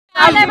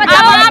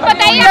आप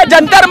बताइए,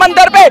 जंतर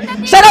मंतर पे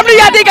शर्म नहीं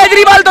आती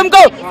केजरीवाल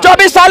तुमको?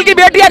 24 साल की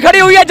बेटियां खड़ी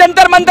हुई है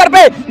जंतर मंतर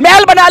पे,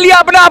 महल बना लिया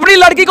अपना, अपनी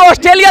लड़की को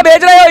ऑस्ट्रेलिया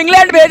भेज रहे हो,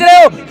 इंग्लैंड भेज रहे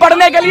हो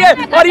पढ़ने के लिए,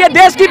 और ये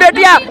देश की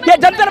बेटियां ये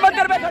जंतर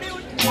मंतर पे खड़ी हुई।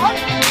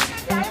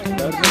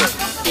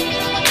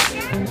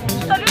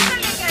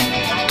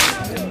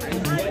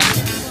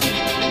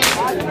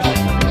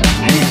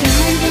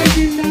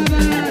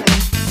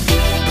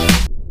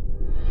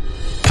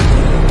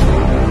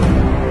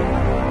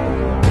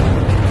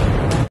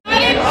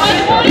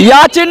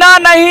 याचना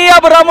नहीं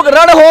अब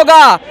रण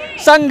होगा,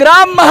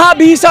 संग्राम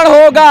महाभीषण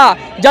होगा,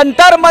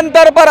 जंतर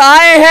मंतर पर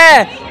आए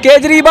हैं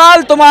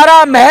केजरीवाल,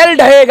 तुम्हारा महल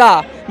ढहेगा।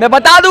 मैं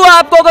बता दूं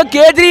आपको कि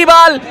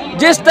केजरीवाल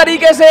जिस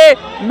तरीके से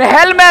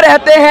महल में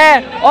रहते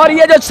हैं और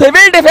ये जो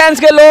सिविल डिफेंस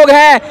के लोग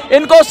हैं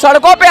इनको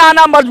सड़कों पे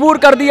आना मजबूर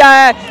कर दिया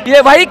है, ये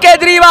वही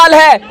केजरीवाल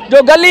है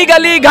जो गली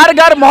गली घर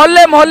घर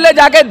मोहल्ले मोहल्ले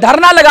जाके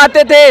धरना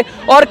लगाते थे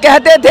और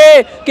कहते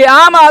थे कि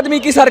आम आदमी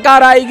की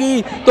सरकार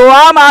आएगी तो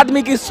आम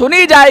आदमी की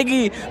सुनी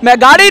जाएगी, मैं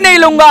गाड़ी नहीं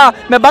लूंगा,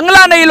 मैं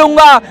बंगला नहीं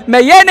लूंगा,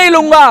 मैं ये नहीं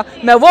लूंगा,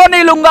 मैं वो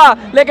नहीं लूंगा,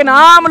 लेकिन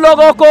आम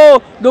लोगों को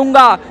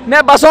दूंगा,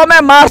 मैं बसों में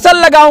मार्शल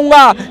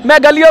लगाऊंगा, मैं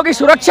गलियों की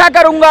सुरक्षा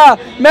करूंगा,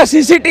 मैं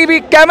सीसीटीवी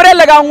कैमरे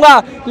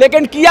लगाऊंगा।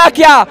 लेकिन किया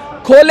क्या?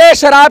 खोले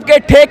शराब के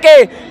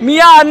ठेके,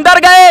 मियां अंदर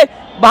गए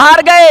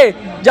बाहर गए,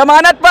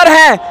 जमानत पर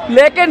हैं,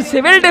 लेकिन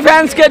सिविल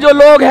डिफेंस के जो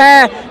लोग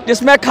हैं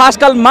जिसमें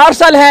खासकर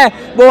मार्शल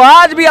हैं वो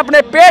आज भी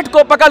अपने पेट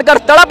को पकड़कर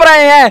तड़प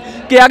रहे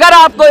हैं कि अगर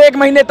आपको 1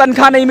 महीने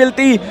तनख्वाह नहीं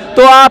मिलती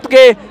तो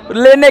आपके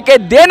लेने के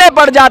देने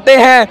पड़ जाते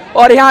हैं,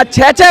 और यहाँ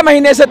 6-6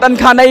 महीने से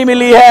तनख्वाह नहीं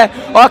मिली है।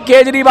 और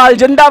केजरीवाल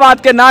जिंदाबाद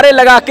के नारे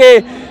लगा के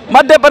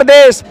मध्य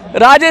प्रदेश,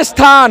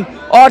 राजस्थान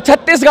और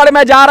छत्तीसगढ़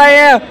में जा रहे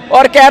हैं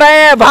और कह रहे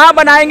हैं वहाँ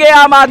बनाएंगे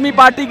आम आदमी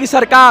पार्टी की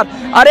सरकार।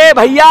 अरे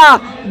भैया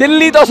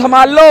दिल्ली तो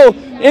संभाल लो,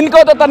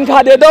 इनको तो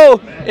तनख्वाह दे दो,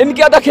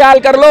 इनका तो ख्याल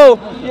कर लो,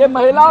 ये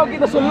महिलाओं की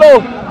तो सुन लो।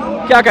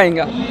 क्या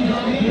कहेंगे?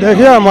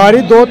 देखिए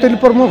हमारी 2-3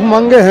 प्रमुख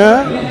मांगे हैं।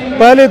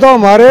 पहले तो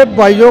हमारे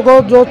भाइयों को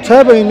जो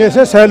 6 महीने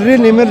से सैलरी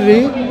नहीं मिल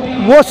रही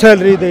वो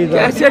सैलरी दे दो।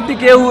 कैसे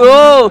टिके हुए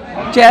हो?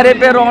 चेहरे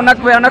पे रौनक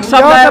वेनक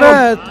सब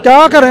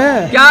क्या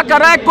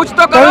करें? कुछ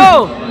तो करो।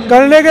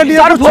 करने के लिए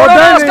सर फोड़ो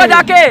उसका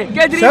जाके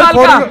केजरीवाल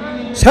का।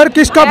 सर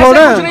किसका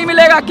फोड़े? कुछ नहीं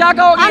मिलेगा, क्या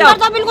कहोगे आप?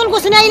 तो बिल्कुल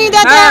कुछ नहीं देते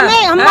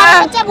हमें, हमारे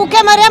बच्चे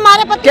भूखे मरे,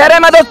 हमारे पति कह रहे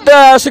मैं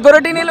तो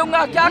सिक्योरिटी नहीं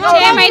लूंगा। क्या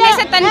 6 महीने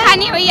से तनख्वाह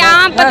नहीं हुई,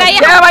 आप बताइए।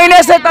 6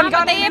 महीने से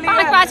तनख्वाह बताइए,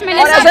 5-5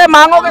 महीने से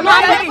मांगोगे?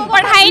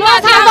 पढ़ाई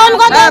नहीं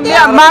उनको दे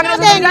दिया,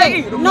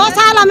 9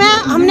 साल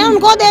हमने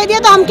उनको दे दिया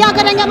तो हम क्या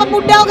करेंगे? हम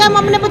बुढ़े हो गए, हम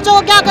अपने बच्चों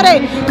को क्या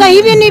करें?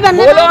 कहीं भी नहीं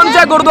बनने। बोलो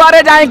उनसे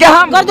गुरुद्वारे जाएंगे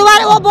हम।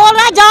 गुरुद्वारे वो बोल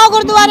रहा है जाओ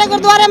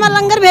गुरुद्वारे में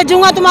लंगर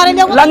भेजूंगा तुम्हारे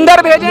लिए।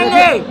 लंगर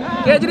भेजेंगे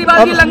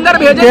केजरीवाल की, लंगर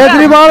भेजेंगे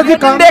केजरीवाल की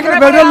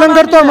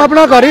लंगर तो हम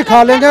अपना घर ही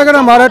खा लेंगे अगर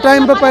हमारे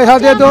टाइम पे पैसा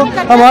दे दो,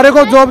 हमारे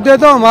को जॉब दे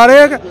दो। हमारे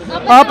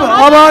आप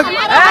अब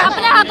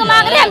अपने हक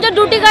मांग रहे हैं, हम जो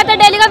ड्यूटी करते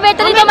डेली का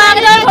वेतन तो मांग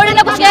रहे हैं, थोड़ी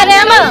ना कुछ कह रहे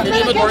हैं।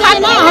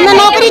 हमें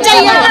नौकरी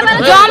चाहिए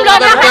जो हम लोग।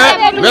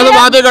 वे तो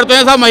बातें करते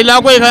हैं सब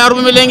महिलाओं को 1000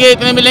 रुपए मिलेंगे,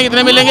 इतने मिलेंगे,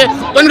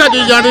 तनख्वाह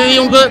दी जा रही है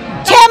उनको।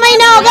 6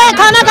 महीने हो गए,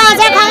 खाना कहाँ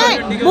से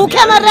खाएं?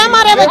 भूखे मर रहे हैं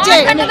हमारे बच्चे।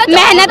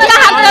 मेहनत का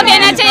हक तो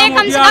देना चाहिए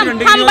कम से कम।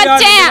 हम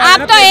बच्चे हैं,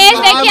 आप तो एज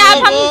देखिए, आप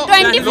हम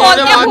 24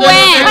 के हुए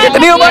हैं,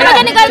 कितनी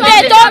उम्र निकलते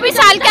हैं? 24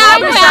 साल के आप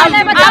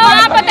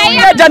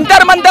बताइए।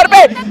 जंतर मंतर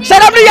पे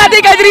शर्म नहीं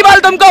आती केजरीवाल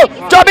तुमको?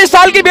 24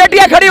 साल की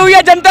बेटियां खड़ी हुई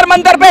है जंतर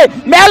मंतर पे,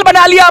 महल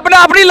बना लिया अपना,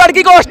 अपनी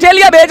लड़की को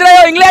ऑस्ट्रेलिया भेज रहे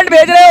हो, इंग्लैंड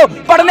भेज रहे हो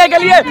पढ़ने के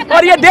लिए,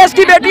 और ये देश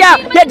की बेटियां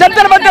ये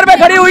जंतर मंतर पे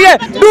खड़ी हुई है।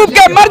 डूब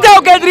के मर जाओ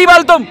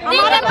केजरीवाल तुम।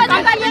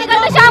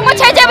 शाम को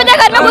 6 बजे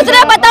घर में घुस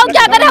रहे, बताओ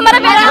क्या करें? हमारा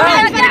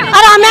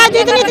और हमें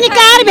इतनी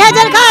कार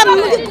भेजल का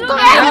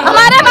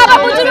हमारे बाबा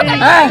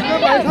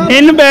बुजुर्ग।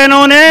 इन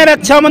बहनों ने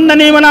रक्षाबंधन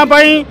नहीं बना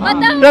पाई,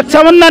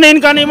 रक्षाबंधन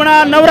इनका नहीं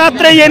बना,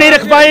 नवरात्रे ये नहीं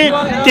रख पाई,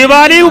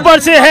 दिवाली ऊपर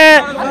से है,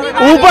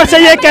 ऊपर से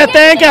ये कहते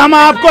हैं कि हम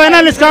आपको है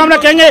ना निष्काम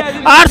रखेंगे।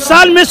 8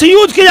 साल मिस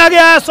यूज किया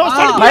गया है,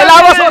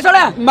 शोषण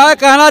है। मैं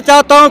कहना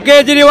चाहता हूँ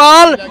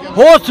केजरीवाल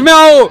होश में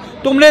आओ,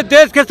 तुमने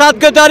देश के साथ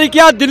गद्दारी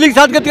किया, दिल्ली के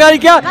साथ गद्दारी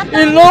किया,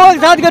 इन लोगों के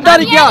साथ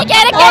गद्दारी किया।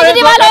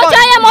 केजरीवाल हो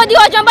चाहे मोदी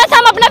हो जाए, बस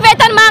हम अपना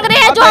वेतन मांग रहे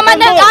हैं, जो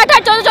हमने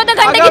 8-8 14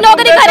 घंटे की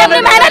नौकरी करे,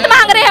 अपनी मेहनत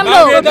मांग रहे हैं हम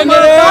लोग।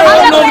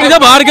 नौकरी से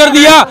बाहर कर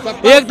दिया,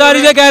 1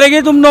 तारीख से कह रहे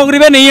कि तुम नौकरी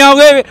पे नहीं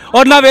आओगे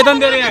और ना वेतन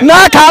दे रहे हैं।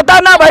 ना खाता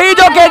ना भाई,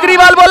 जो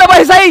केजरीवाल बोले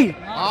वैसा ही।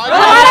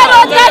 हमारा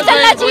रोजगार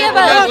चलना चाहिए,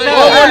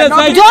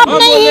 बस जॉब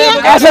नहीं है।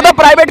 ऐसे तो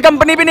प्राइवेट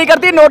कंपनी भी नहीं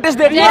करती, नोटिस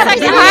दे दिया।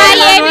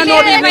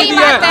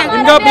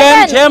 इनका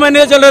प्लान 6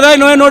 महीने चल रहा है,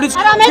 इन्होंने नोटिस।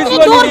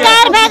 दूर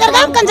कार भेजकर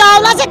हम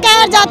कंजावला से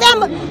कैर जाते हैं,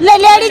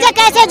 लेडीज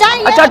कैसे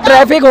जाएंगे? अच्छा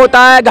ट्रैफिक होता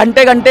है,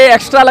 घंटे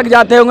एक्स्ट्रा लग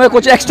जाते होंगे,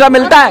 कुछ एक्स्ट्रा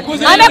मिलता है?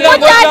 हमें कुछ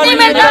चार्ज नहीं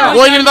मिलता,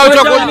 कोई नहीं मिलता,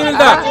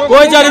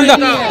 कोई चार्ज नहीं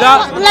मिलता।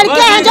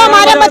 लड़के हैं जो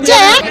हमारे बच्चे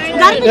हैं।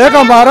 एक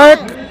हमारा एक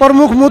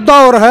प्रमुख मुद्दा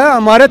और है,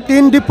 हमारे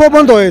 3 डिपो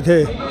बंद हुए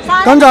थे,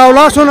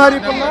 कंजावला, सोनारी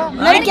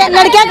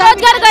लड़के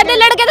रोजगार करते,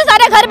 लड़के तो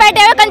सारे घर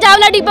बैठे हुए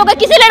कंजावला डिपो का,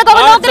 किसी लड़कों को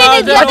नौकरी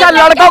नहीं दी। अच्छा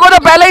लड़कों को तो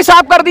पहले ही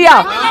साफ कर दिया,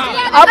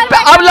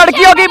 अब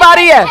लड़कियों की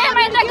बारी है,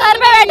 घर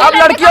में बैठे, अब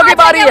लड़कियों की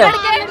बारी है।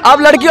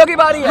 अब लड़कियों की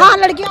बारी है। हाँ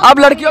लड़कियों, अब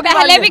लड़कियों की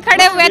पहले भी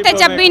खड़े हुए थे,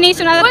 जब भी नहीं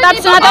सुना था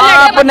तब सुना था।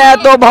 आपने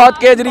तो बहुत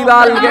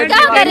केजरीवाल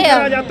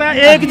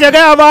एक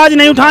जगह आवाज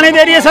नहीं उठाने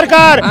दे रही है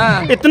सरकार,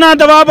 इतना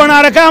दबाव बना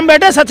रखा है। हम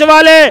बैठे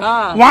सचिवालय,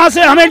 वहाँ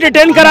से हमें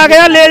डिटेन करा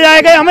गया, ले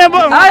जाए गए हमें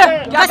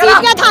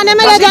थाने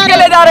में ले जा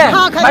रहे हैं।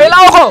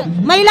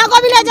 महिला को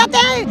भी ले जाते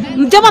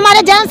हैं, जब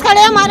हमारे जेंट्स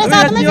खड़े हमारे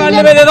साथ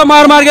में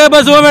मार मार के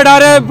बस वो बैठा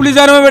रहे, पुलिस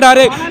में बैठा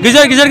रहे,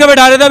 घिसर के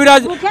बैठा रहे थे। अभी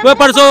आज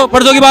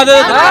परसों की बात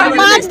है,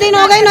 5 दिन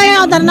हो गए नए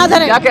धरना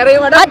धरे। क्या कह रही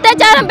है मैडम?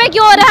 अत्याचार हम पे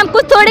क्यों हो रहा है? हम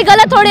कुछ थोड़ी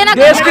गलत थोड़ी ना।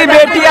 देश की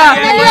बेटियां,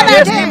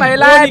 देश की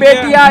महिलाएं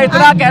बेटियां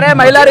इतना कह रहे हैं,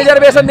 महिला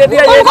रिजर्वेशन देती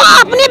है। उनको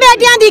अपनी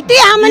बेटियां दिखती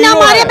है, हमने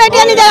हमारी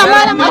बेटियां नहीं दे।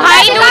 हमारा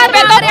भाई दूज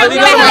पे तो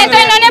पहले तो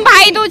इन्होंने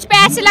भाई दूज पे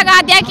ऐसे लगा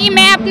दिया कि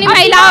मैं अपनी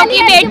महिलाओं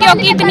की बेटियों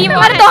की इतनी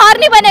त्योहार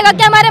नहीं बनेगा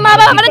क्या? हमारे माँ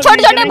बाप, हमारे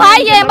छोटे छोटे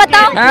भाई है,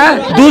 बताओ।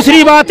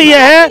 दूसरी बात यह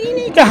है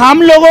कि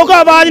हम लोगों को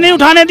आवाज नहीं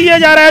उठाने दिया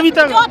जा रहा है अभी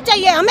तक। जॉब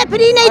चाहिए हमें,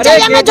 फ्री नहीं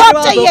चाहिए, हमें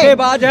जॉब चाहिए।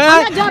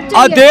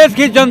 और देश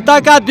की जनता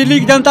का, दिल्ली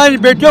की जनता ने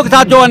बेटियों के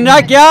साथ जो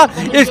अन्याय किया,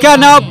 इसका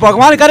ना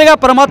भगवान करेगा,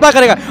 परमात्मा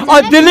करेगा,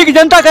 और दिल्ली की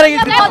जनता करेगी।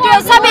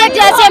 सब एक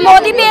जैसे,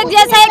 मोदी भी एक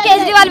जैसा है,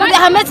 केजरीवाल भी।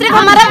 हमें सिर्फ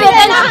हमारा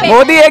वेतन,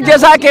 मोदी एक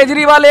जैसा है,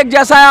 केजरीवाल एक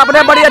जैसा है।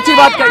 आपने बड़ी अच्छी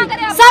बात कही,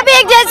 सब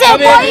एक जैसे।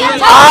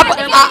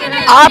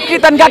 आपकी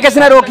तनख्वाह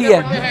किसने रोकी है?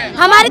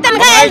 हमारी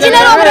तनख्वाह एलजी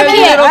ने रोक रखी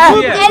है,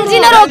 एलजी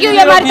ने रोकी हुई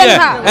है हमारी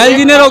तनख्वाह,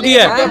 एलजी ने रोकी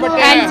है।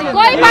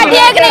 कोई पार्टी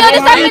एक नहीं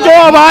होती। जो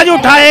आवाज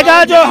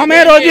उठाएगा, जो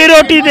हमें रोजी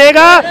रोटी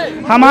देगा,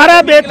 हमारा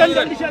वेतन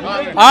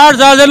 8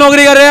 साल से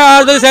नौकरी कर रहे हैं,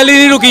 आज तक सैलरी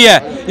नहीं रुकी है।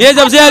 ये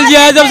जब से एलजी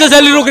आया, जब से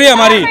सैलरी रुक रही है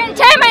हमारी।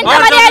 6 महीने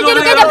हमारी एलजी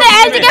रुकी, जब से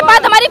एलजी के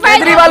बाद हमारी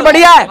केजरीवाल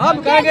बढ़िया है।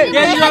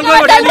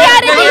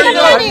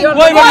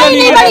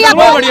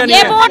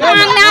 ये वोट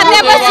मांगने आते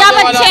हैं बस, जब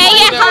अच्छे हैं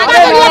ये।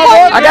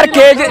 अगर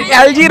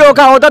एलजी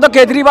रोका होता तो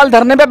केजरीवाल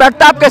धरने पे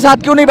बैठता, आपके साथ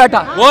क्यों नहीं बैठा?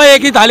 वो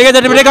एक ही थाली के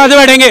चटनी पे कहाँ से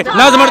बैठेंगे?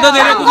 ना समर्थन दे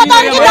रहे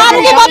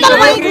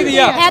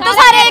है तो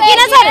सारे एक ही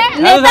ना सर,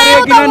 नेता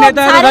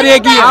है सारे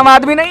एक ही। आम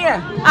आदमी नहीं है?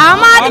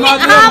 आम आदमी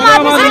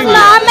सिर्फ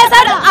नाम में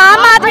सर,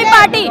 आम आदमी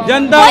पार्टी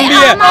जनता भी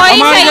है,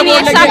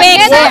 सब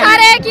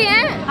एक ही है।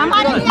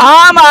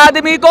 आम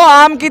आदमी को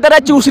आम की तरह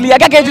चूस लिया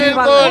क्या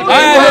केजरीवाल?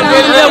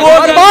 वो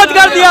बात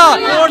कर दिया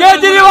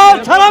केजरीवाल,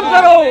 शर्म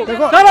करो,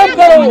 शर्म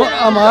करो।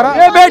 हमारा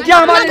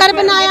बेटियां हमारे घर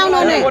बनाया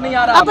उन्होंने,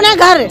 अपने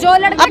घर,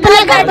 अपने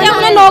घर पे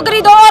उन्हें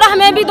नौकरी दो और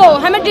हमें भी दो,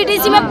 हमें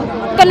डीडीसी में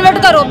कन्वर्ट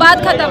करो, बात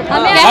खत्म।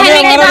 कहने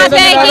की बात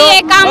है कि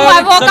ये काम हुआ,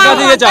 वो काम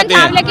हुआ,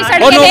 पंजाब की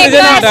सड़कें देख लो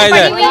ऐसी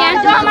पड़ी हुई हैं।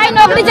 जो हमारी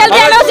नौकरी चलती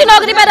है, हमें उसी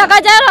नौकरी पे रखा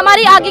जाए और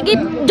हमारी आगे की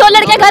जो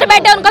लड़के घर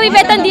बैठे उनको भी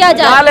वेतन दिया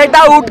जाए।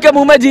 लेटा उठ के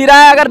मुंह में जी रहा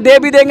है, अगर दे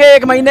भी देंगे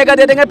 1 महीने का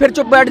दे देंगे, फिर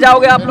चुप बैठ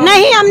जाओगे आप?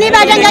 नहीं, हम नहीं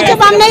बैठेंगे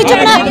चुप, हम नहीं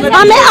चुपना,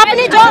 हमें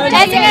अपनी जॉब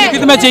चाहिए।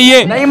 कितना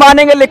चाहिए? नहीं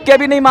मानेंगे, लिख के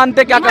भी नहीं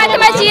मानते, क्या करें?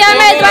 मैं चाहिए,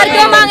 हमें इस बार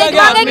क्यों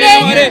मांगेंगे?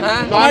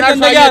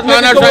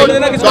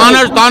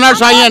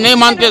 तानाशाही है, नहीं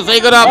मानते। सही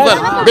करो आप सर,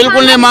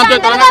 बिल्कुल नहीं मानते।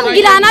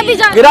 गिराना भी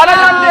गिराना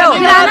जानते हो?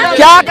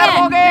 क्या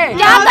करोगे?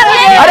 क्या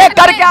करोगे? अरे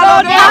कर क्या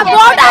लोगे?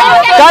 वोट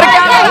कर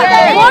क्या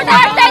लोगे? वोट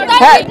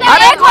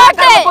एक वोट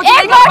से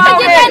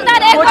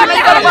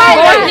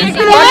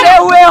बटे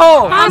हुए हो,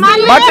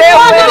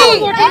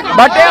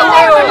 बटे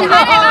हुए हो,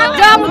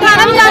 जो हम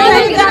उठाना भी जानते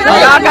हैं।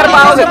 क्या कर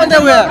पाओगे?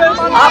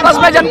 आपस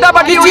में जनता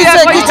बटी हुई है,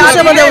 किस चीज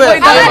से बने हुए?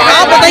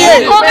 आप बताइए,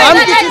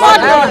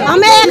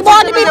 हमें एक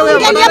वोट भी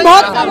उनके लिए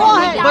बहुत वो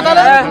है,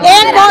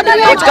 एक वोट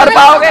भी कुछ कर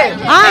पाओगे?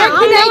 हाँ,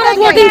 हम नहीं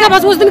वोटिंग का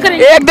बस उस दिन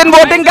करेंगे। 1 दिन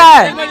वोटिंग का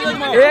है,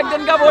 1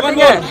 दिन का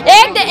वोटिंग है।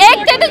 एक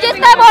से तो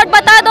जिसका वोट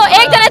बता दो,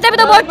 एक जने से भी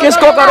तो वोट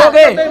किसको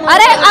करोगे?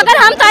 अरे अगर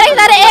हम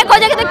सारे एक हो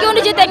जाएंगे तो क्यों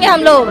नहीं जीतेंगे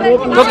हम लोग?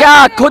 तो क्या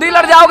खुद ही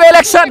लड़ जाओगे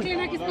इलेक्शन?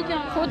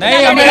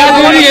 नहीं, हमें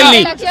राजनीति नहीं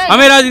खेलनी,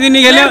 हमें राजनीति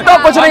नहीं खेलनी। तो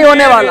कुछ नहीं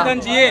होने वाला।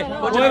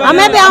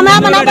 हमें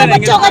बनाकर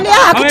बच्चों के लिए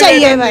हक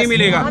चाहिए, नहीं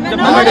मिलेगा।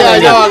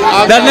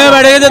 धरने में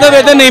बैठेंगे तो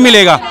वेतन नहीं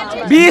मिलेगा।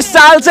 20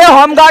 साल से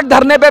होमगार्ड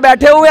धरने पे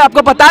बैठे हुए,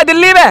 आपको पता है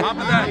दिल्ली में?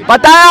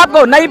 पता है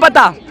आपको? नहीं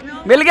पता।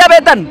 मिल गया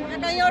वेतन?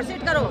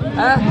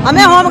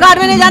 हमें होमगार्ड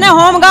में नहीं जाने,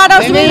 होमगार्ड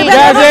और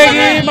जैसे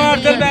कि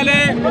मार्शल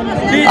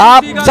पहले।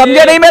 आप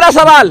समझे नहीं मेरा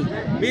सवाल,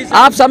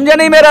 आप समझे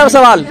नहीं मेरा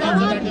सवाल।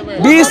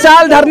 20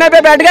 साल धरने पे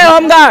बैठ गए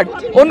होमगार्ड,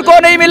 उनको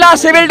नहीं मिला।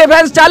 सिविल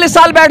डिफेंस 40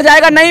 साल बैठ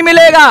जाएगा, नहीं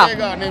मिलेगा।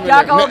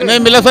 क्या कहोगे? नहीं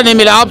मिला सर, नहीं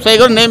मिला। आप सही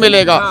करो, नहीं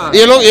मिलेगा।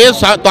 ये लोग ये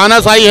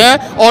तानाशाही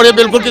है और ये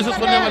बिल्कुल किसी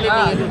सुनने वाले नहीं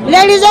है।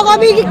 लेडीजों को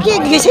भी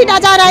घसीटा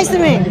जा रहा है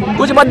इसमें।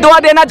 कुछ बद्दुआ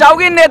देना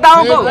चाहोगी इन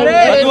नेताओं को?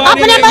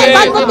 अपने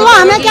बद्दुआ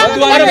हमें क्या?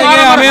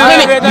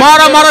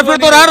 मारा फिर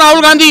तो रहा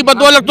राहुल गांधी,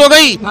 बद्दुआ लग तो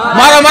गई,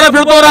 मारा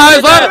फिर तो रहा है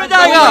सर।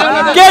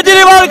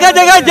 केजरीवाल का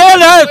जगह जेल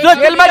है,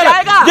 जेल में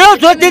जाएगा।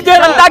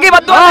 जनता की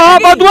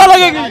बदुआ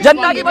लगेगी,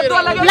 जनता की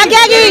बद्दुआ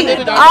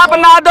लगेगी। आप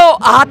ना दो,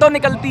 हाथों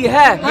निकलती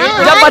है।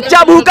 जब बच्चा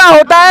भूखा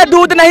होता है,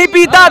 दूध नहीं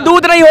पीता,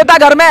 दूध नहीं होता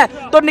घर में,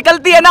 तो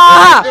निकलती है ना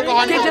आहा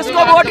कि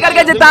जिसको वोट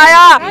करके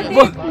जिताया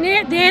वो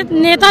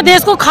नेता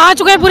देश को खा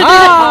चुके हैं पूरी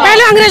तरह।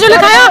 पहले अंग्रेजों ने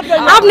खाया,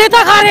 अब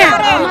नेता खा रहे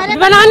हैं,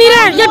 बना नहीं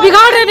रहे, ये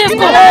बिगाड़ रहे देश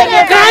को,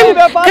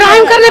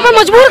 क्राइम करने पे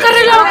मजबूर कर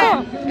रहे लोगों को।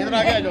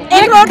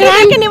 एक रोटी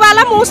देके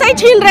निवाला मुंह से ही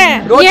छीन रहे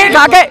हैं। रोटी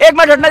खा के, एक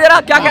मिनट हटना जरा,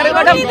 क्या कह रहे हैं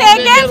मैडम?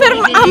 देके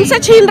फिर हमसे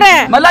छीन रहे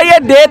हैं। मतलब ये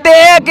देते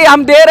हैं कि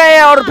हम दे रहे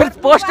हैं और फिर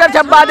पोस्टर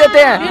छपवा देते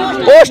हैं,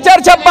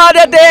 पोस्टर छपवा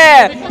देते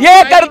हैं,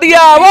 ये कर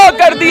दिया, वो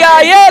कर दिया,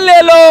 ये ले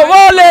लो,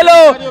 वो ले लो,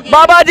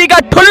 बाबा जी का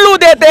ठुल्लू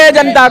देते हैं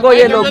जनता को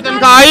ये लोग।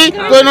 तनख्वाह आई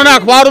तो इन्होंने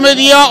अखबारों में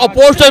दिया और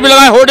पोस्टर भी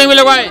लगाए, होर्डिंग भी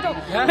लगवाए।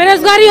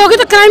 बेरोजगारी होगी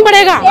तो क्राइम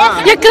बढ़ेगा,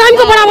 ये क्राइम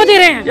को बढ़ावा दे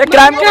रहे हैं, ये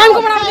क्राइम को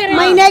बढ़ावा दे रहे हैं।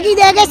 महीने की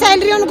देंगे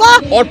सैलरी उनको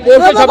और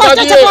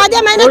पोस्टर छपवा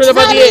दिए, मैंने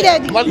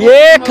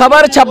ये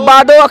खबर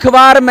छपवा दो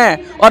अखबार में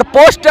और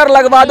पोस्टर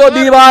लगवा दो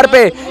दीवार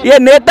पे, ये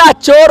नेता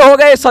चोर हो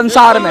गए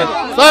संसार में।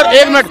 सर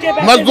एक मिनट,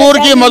 मजदूर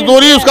की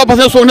मजदूरी उसका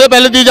पसंद सोने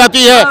पहले दी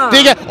जाती है,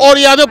 ठीक है, और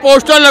ये आदमी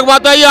पोस्टर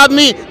लगवाता है, ये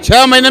आदमी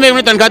 6 महीने में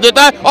अपनी तनख्वाह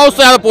देता है और उससे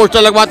ज्यादा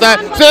पोस्टर लगवाता है,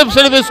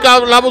 सिर्फ इसका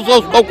लाभ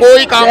उसको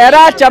कोई काम।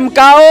 चेहरा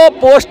चमकाओ,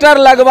 पोस्टर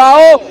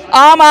लगवाओ,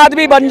 आम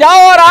आदमी बन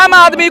जाओ और आम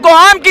आदमी को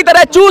आम की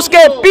तरह चूस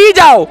के पी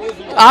जाओ।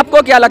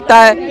 आपको क्या लगता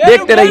है?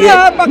 देखते रहिए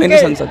मिनी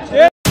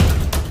संसद।